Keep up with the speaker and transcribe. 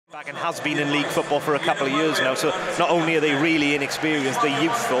back and has been in league football for a couple of years now, so not only are they really inexperienced, they're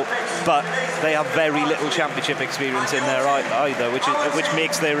youthful, but they have very little championship experience in there either, which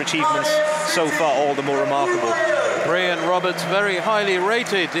makes their achievements so far all the more remarkable. Bree and Roberts very highly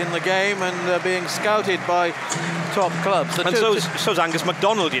rated in the game and being scouted by top clubs. And so's Angus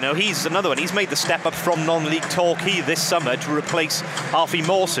MacDonald, you know, he's another one. He's made the step up from non-league Torquay this summer to replace Alfie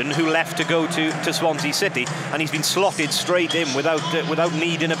Mawson, who left to go to Swansea City, and he's been slotted straight in without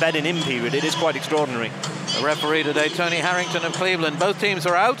needing a bedding-in period. It is quite extraordinary. The referee today, Tony Harrington of Cleveland. Both teams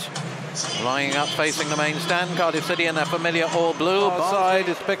are out. Lining up facing the main stand, Cardiff City in their familiar all blue. Offside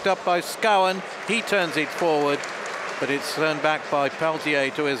is picked up by Scowen. He turns it forward, but it's turned back by Peltier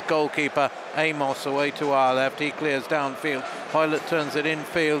to his goalkeeper, Amos, away to our left. He clears downfield. Hoylett turns it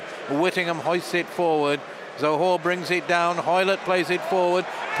infield. Whittingham hoists it forward. Zohore brings it down. Hoylett plays it forward.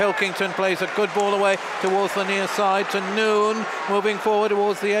 Pilkington plays a good ball away towards the near side to Noon, moving forward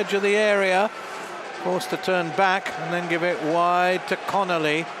towards the edge of the area. Forced to turn back and then give it wide to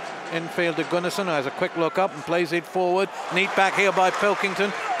Connolly. Infield to Gunnarsson, who has a quick look up and plays it forward. Neat back here by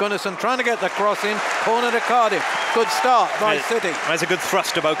Pilkington. Gunnarsson trying to get the cross in. Corner to Cardiff. Good start by City. There's a good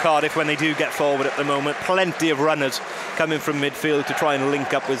thrust about Cardiff when they do get forward at the moment. Plenty of runners coming from midfield to try and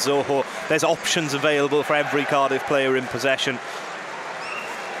link up with Zohore. There's options available for every Cardiff player in possession.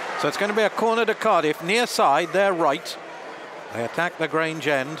 So it's going to be a corner to Cardiff. Near side, their right. They attack the Grange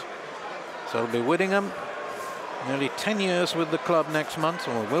end. So it'll be Whittingham. Nearly 10 years with the club next month,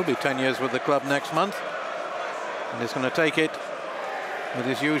 or will be 10 years with the club next month. And he's going to take it with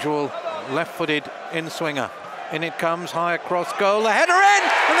his usual left-footed in-swinger. In it comes, high across goal, the header in!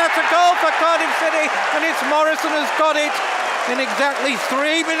 And that's a goal for Cardiff City, and it's Morrison has got it in exactly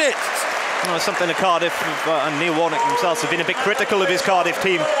 3 minutes. Well, something that Cardiff and Neil Warnock themselves have been a bit critical of his Cardiff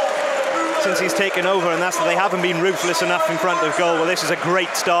team since he's taken over, and that's that they haven't been ruthless enough in front of goal. Well, this is a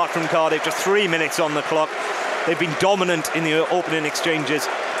great start from Cardiff, just 3 minutes on the clock. They've been dominant in the opening exchanges,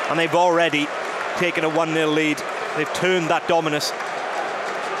 and they've already taken a 1-0 lead. They've turned that dominance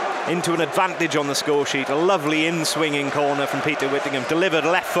into an advantage on the score sheet. A lovely in-swinging corner from Peter Whittingham, delivered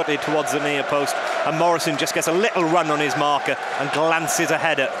left-footed towards the near post, and Morrison just gets a little run on his marker and glances a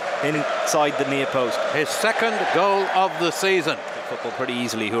header inside the near post. His second goal of the season. Football pretty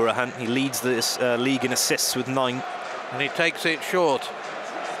easily, Hourahan. He leads this league in assists with 9. And he takes it short,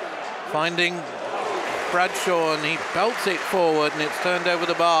 finding Bradshaw, and he belts it forward, and it's turned over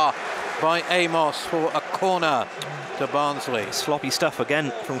the bar by Amos for a corner to Barnsley. Sloppy stuff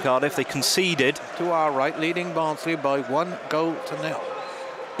again from Cardiff. They conceded. To our right, leading Barnsley by 1-0.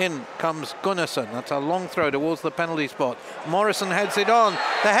 In comes Gunnarsson. That's a long throw towards the penalty spot. Morrison heads it on.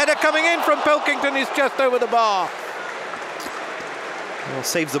 The header coming in from Pilkington is just over the bar. Well,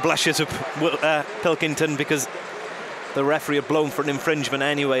 saves the blushes of Pilkington, because the referee had blown for an infringement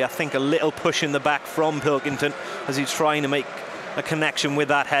anyway. I think a little push in the back from Pilkington as he's trying to make a connection with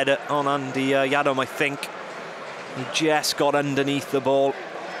that header on Andy Yadom, I think. He just got underneath the ball.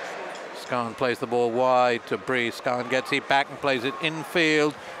 Scarn plays the ball wide to Bree. Scarn gets it back and plays it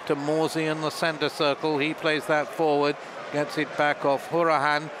infield to Morsey in the centre circle. He plays that forward, gets it back off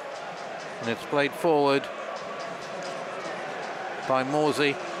Hourahan, and it's played forward by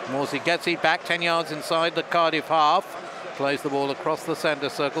Morsey. Morsey gets it back 10 yards inside the Cardiff half. Plays the ball across the centre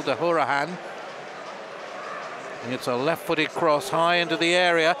circle to Hourahan. It's a left-footed cross high into the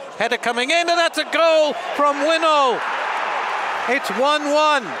area. Header coming in, and that's a goal from Winnall. It's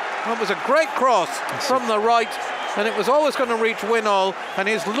 1-1. That was a great cross from the right, and it was always going to reach Winnall, and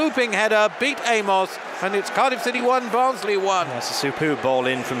his looping header beat Amos, and it's Cardiff City 1, Barnsley 1. That's a superb ball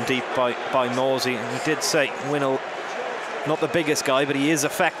in from deep by Morsey, and he did say Winnall, not the biggest guy, but he is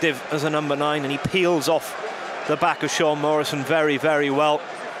effective as a number 9, and he peels off the back of Sean Morrison very, very well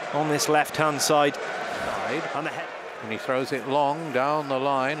on this left-hand side. And he throws it long down the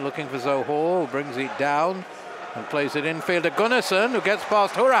line, looking for Zohore, brings it down and plays it infield to Gunnarsson, who gets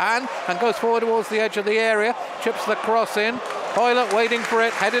past Hourahan and goes forward towards the edge of the area, chips the cross in. Hoylett waiting for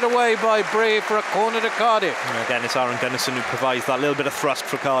it, headed away by Bree for a corner to Cardiff. And again, it's Aaron Gunnarsson who provides that little bit of thrust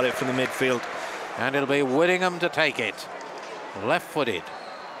for Cardiff from the midfield. And it'll be Whittingham to take it. Left-footed.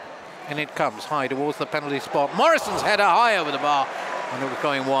 And it comes high towards the penalty spot. Morrison's header high over the bar, and it was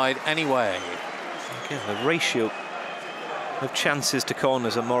going wide anyway. Again, the ratio of chances to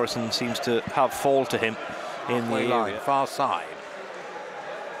corners that Morrison seems to have fall to him in the line, far side.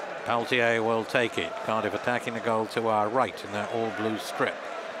 Peltier will take it. Cardiff attacking the goal to our right in that all-blue strip.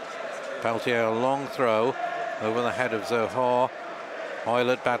 Peltier, a long throw over the head of Zohore.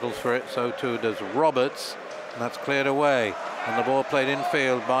 Hoylett battles for it, so too does Roberts. And that's cleared away. And the ball played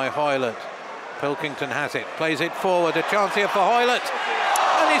infield by Hoylett. Pilkington has it, plays it forward, a chance here for Hoylett.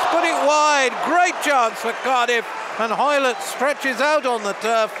 And and he's put it wide. Great chance for Cardiff. And Hoylett stretches out on the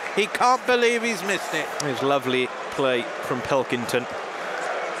turf. He can't believe he's missed it. It was lovely play from Pilkington,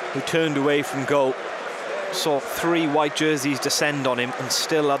 who turned away from goal, saw 3 white jerseys descend on him and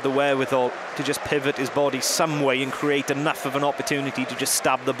still had the wherewithal to just pivot his body some way and create enough of an opportunity to just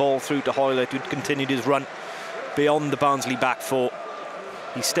stab the ball through to Hoylett, who'd continued his run beyond the Barnsley back four.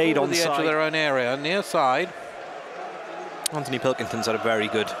 He stayed on the edge of their own area, near side. Anthony Pilkington's had a very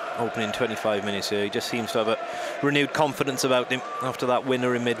good opening 25 minutes here. He just seems to have a renewed confidence about him after that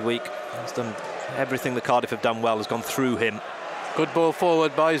winner in midweek. He's done everything the Cardiff have done well, has gone through him. Good ball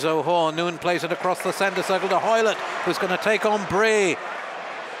forward by Zohore. Noon plays it across the centre circle to Hoylett, who's going to take on Bree.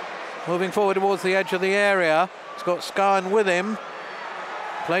 Moving forward towards the edge of the area. He's got Scarn with him.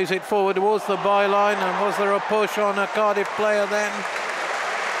 Plays it forward towards the byline. And was there a push on a Cardiff player then?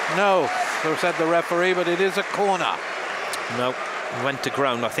 No, so said the referee, but it is a corner. No, went to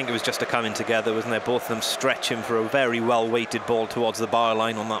ground. I think it was just a coming together, wasn't there? Both of them stretching for a very well-weighted ball towards the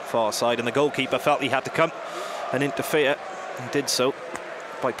byline on that far side. And the goalkeeper felt he had to come and interfere, and did so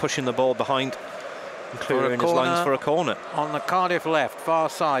by pushing the ball behind and clearing his lines for a corner. On the Cardiff left, far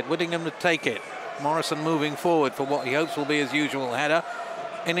side, Whittingham to take it. Morrison moving forward for what he hopes will be his usual header.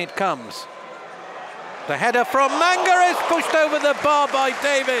 In it comes. The header from Manga is pushed over the bar by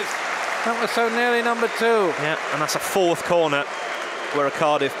Davis. That was so nearly number 2. Yeah, and that's a 4th corner where a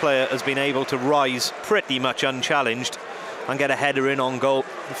Cardiff player has been able to rise pretty much unchallenged and get a header in on goal.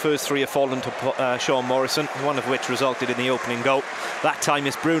 The first 3 have fallen to Sean Morrison, one of which resulted in the opening goal. That time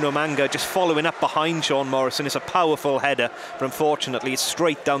it's Bruno Manga just following up behind Sean Morrison. It's a powerful header, but unfortunately it's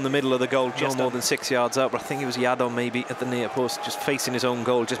straight down the middle of the goal, just more than 6 yards out. But I think it was Yadon maybe at the near post, just facing his own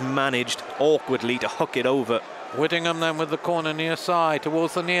goal, just managed awkwardly to hook it over. Whittingham then with the corner near side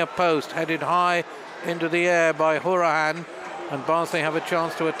towards the near post, headed high into the air by Hourahan, and Barnsley have a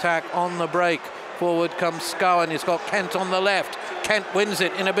chance to attack on the break. Forward comes Scowen. He's got Kent on the left. Kent wins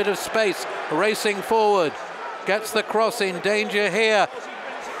it in a bit of space, racing forward, gets the cross in, danger here.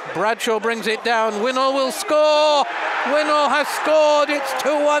 Bradshaw brings it down. Winnall will score. Winnall has scored. It's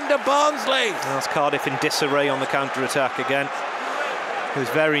 2-1 to Barnsley. That's Cardiff in disarray on the counter-attack again. It was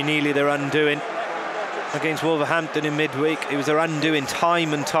very nearly their undoing against Wolverhampton in midweek. It was their undoing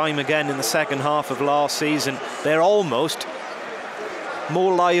time and time again in the second half of last season. They're almost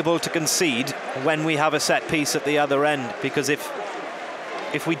more liable to concede when we have a set piece at the other end, because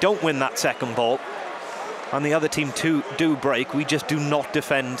if we don't win that second ball and the other team do break, we just do not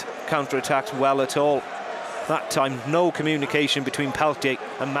defend counter-attacks well at all. That time, no communication between Peltier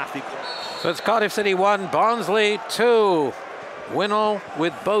and Matthew. So it's Cardiff City 1, Barnsley 2. Winnall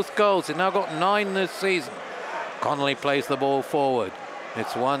with both goals. He's now got 9 this season. Connolly plays the ball forward.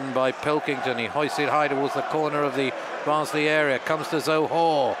 It's won by Pilkington. He hoists it high towards the corner of the Barnsley area. Comes to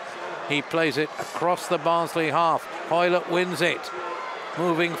Zohore. He plays it across the Barnsley half. Hoylett wins it.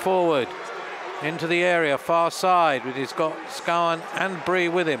 Moving forward into the area, far side. But he's got Scowen and Bree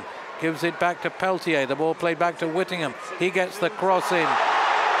with him. Gives it back to Peltier. The ball played back to Whittingham. He gets the cross in.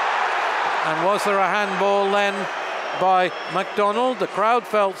 And was there a handball then by MacDonald? The crowd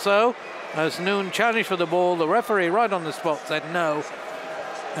felt so. As Noon challenged for the ball, the referee right on the spot said no.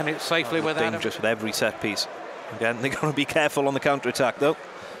 And it's safely without him. Dangerous with every set piece. Again, they're going to be careful on the counter-attack though.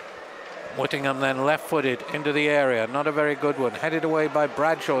 Whittingham then left-footed into the area. Not a very good one. Headed away by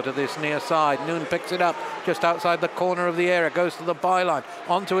Bradshaw to this near side. Noon picks it up just outside the corner of the area. Goes to the byline.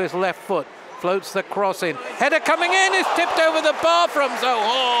 Onto his left foot. Floats the cross in. Header coming in. Is tipped over the bar from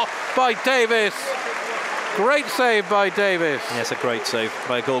Zohore by Davis. Great save by Davis. Yes, a great save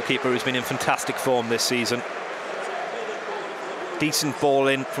by a goalkeeper who's been in fantastic form this season. Decent ball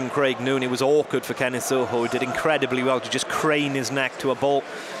in from Craig Noon. It was awkward for Kenneth Zohore, who did incredibly well to just crane his neck to a ball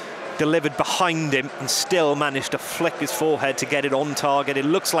delivered behind him and still managed to flick his forehead to get it on target. It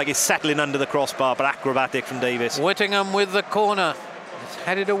looks like it's settling under the crossbar, but acrobatic from Davis. Whittingham with the corner. It's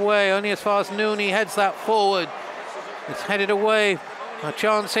headed away, only as far as Noon. He heads that forward. It's headed away. A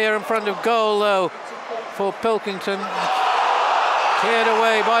chance here in front of goal, though, for Pilkington. Cleared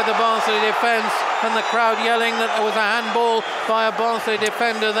away by the Barnsley defence, and the crowd yelling that there was a handball by a Barnsley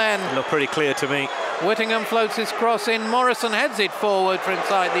defender then. It looked pretty clear to me. Whittingham floats his cross in. Morrison heads it forward for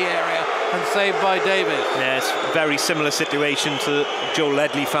inside the area and saved by Davis. Yes, very similar situation to Joe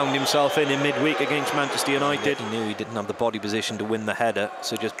Ledley found himself in midweek against Manchester United. He knew he didn't have the body position to win the header,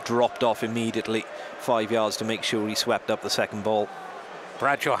 so just dropped off immediately 5 yards to make sure he swept up the second ball.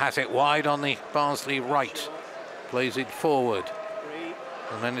 Bradshaw has it wide on the Barnsley right. Plays it forward.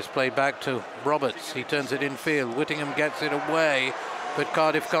 And then it's played back to Roberts. He turns it infield. Whittingham gets it away, but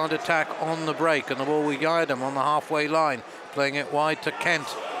Cardiff can't attack on the break, and the ball with Yadam on the halfway line. playing it wide to Kent.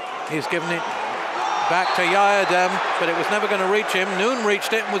 He's given it back to Yadam, but it was never going to reach him. Noon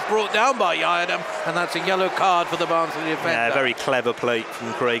reached it and was brought down by Yadam, and that's a yellow card for the Barnsley defender. Yeah, very clever play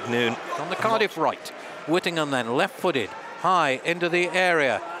from Craig Noon. On the Cardiff right. Whittingham then, left-footed, high into the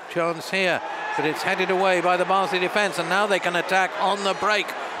area. Chance here, but it's headed away by the Barnsley defence, and now they can attack on the break.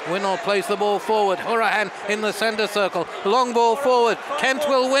 Winnall plays the ball forward. Hourihane in the centre circle. Long ball forward. Kent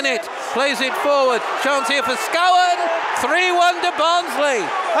will win it. Plays it forward. Chance here for Scowen. 3-1 to Barnsley.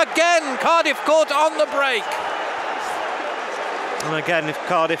 Again, Cardiff caught on the break. And again, if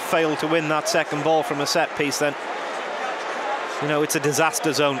Cardiff fail to win that second ball from a set piece, then, you know, it's a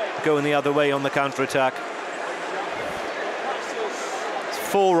disaster zone going the other way on the counter-attack.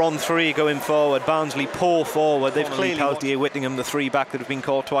 4-on-3 going forward. Barnsley pour forward. They've clearly Peltier, Whittingham, the three back that have been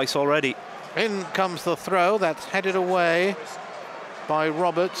caught twice already. In comes the throw. That's headed away by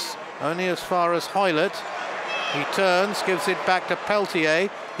Roberts, only as far as Hoylett. He turns, gives it back to Peltier.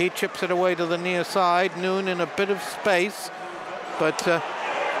 He chips it away to the near side. Noon in a bit of space, but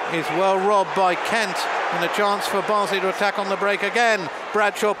is well robbed by Kent. And a chance for Barnsley to attack on the break again.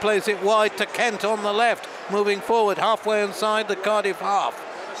 Bradshaw plays it wide to Kent on the left. Moving forward, halfway inside the Cardiff half.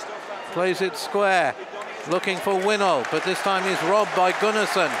 Plays it square, looking for Winnall, but this time he's robbed by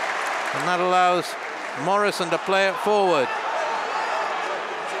Gunnarsson. And that allows Morrison to play it forward.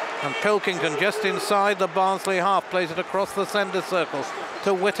 And Pilkington just inside the Barnsley half, plays it across the centre circle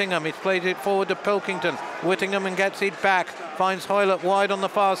to Whittingham. He's played it forward to Pilkington. Whittingham and gets it back, finds Hoylett wide on the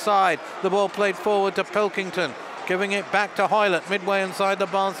far side. The ball played forward to Pilkington. Giving it back to Hoylett, midway inside the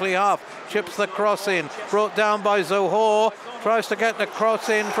Barnsley half. Chips the cross in, brought down by Zohore. Tries to get the cross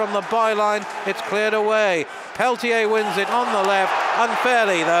in from the byline. It's cleared away. Peltier wins it on the left.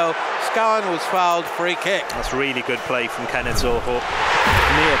 Unfairly, though. Scowen was fouled. Free kick. That's really good play from Kenneth Zohore.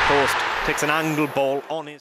 Near post, takes an angled ball on his...